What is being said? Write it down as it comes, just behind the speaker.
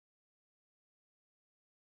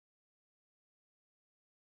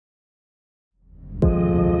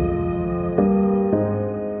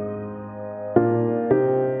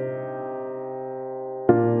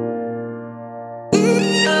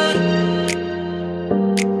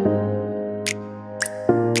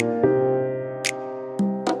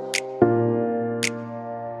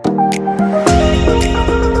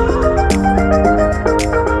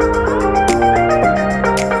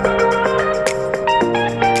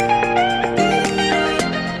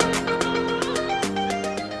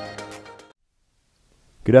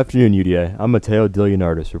Good afternoon, UDA. I'm Matteo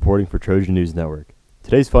Dilianardis, reporting for Trojan News Network.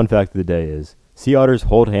 Today's fun fact of the day is, sea otters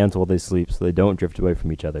hold hands while they sleep so they don't drift away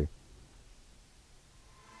from each other.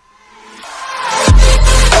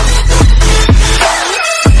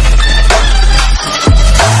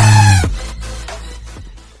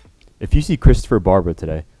 If you see Christopher Barba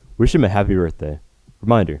today, wish him a happy birthday.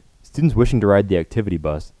 Reminder, students wishing to ride the activity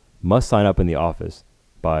bus must sign up in the office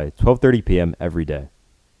by 12:30 p.m. every day.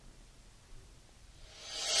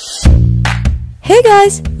 Hey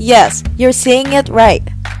guys! Yes, you're saying it right.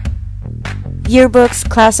 Yearbooks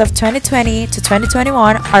class of 2020 to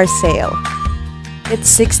 2021 are sale.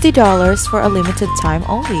 It's $60 for a limited time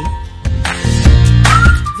only.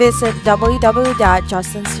 Visit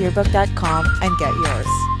www.justinsyearbook.com and get yours.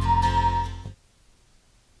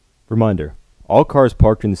 Reminder, all cars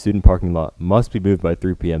parked in the student parking lot must be moved by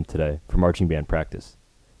 3 p.m. today for marching band practice.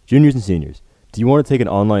 Juniors and seniors, do you want to take an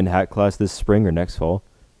online hat class this spring or next fall?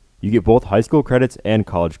 You get both high school credits and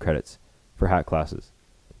college credits for hat classes.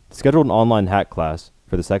 To schedule an online hat class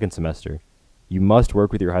for the second semester, you must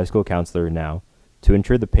work with your high school counselor now to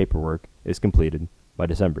ensure the paperwork is completed by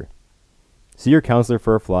December. See your counselor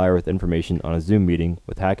for a flyer with information on a Zoom meeting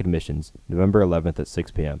with HAC admissions November 11th at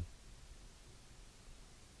 6 p.m.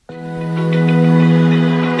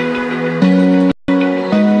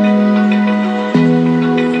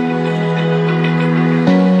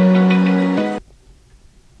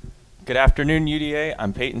 Good afternoon, UDA.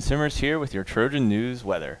 I'm Peyton Simmers here with your Trojan News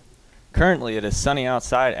weather. Currently, it is sunny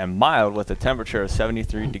outside and mild with a temperature of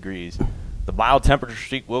 73 degrees. The mild temperature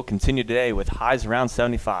streak will continue today with highs around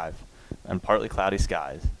 75 and partly cloudy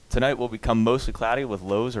skies. Tonight will become mostly cloudy with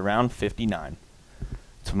lows around 59.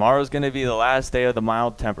 Tomorrow is going to be the last day of the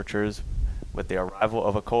mild temperatures with the arrival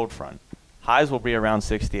of a cold front. Highs will be around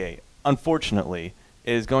 68. Unfortunately,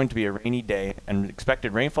 it is going to be a rainy day, and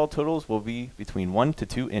expected rainfall totals will be between 1 to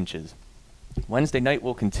 2 inches. Wednesday night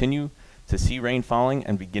will continue to see rain falling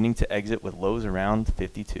and beginning to exit with lows around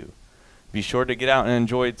 52. Be sure to get out and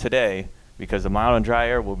enjoy today because the mild and dry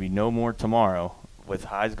air will be no more tomorrow, with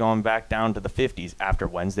highs going back down to the 50s after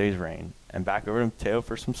Wednesday's rain. And back over to Mateo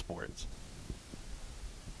for some sports.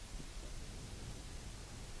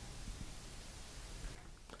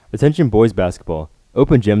 Attention boys basketball.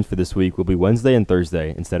 Open gyms for this week will be Wednesday and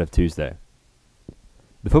Thursday instead of Tuesday.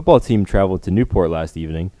 The football team traveled to Newport last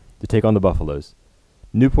evening to take on the Buffaloes.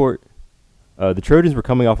 The Trojans were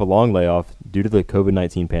coming off a long layoff due to the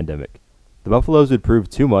COVID-19 pandemic. The Buffaloes would prove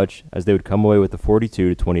too much as they would come away with a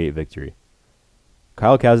 42-28 victory.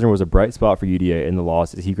 Kyle Kasner was a bright spot for UDA in the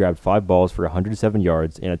loss as he grabbed 5 balls for 107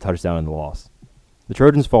 yards and a touchdown in the loss. The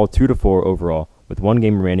Trojans fall 2-4 overall with one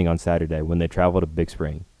game remaining on Saturday when they travel to Big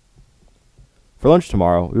Spring. For lunch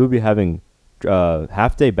tomorrow, we will be having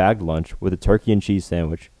half-day bagged lunch with a turkey and cheese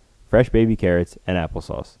sandwich, fresh baby carrots, and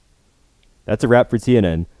applesauce. That's a wrap for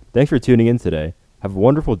TNN. Thanks for tuning in today. Have a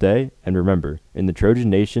wonderful day, and remember, in the Trojan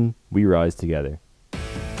Nation, we rise together.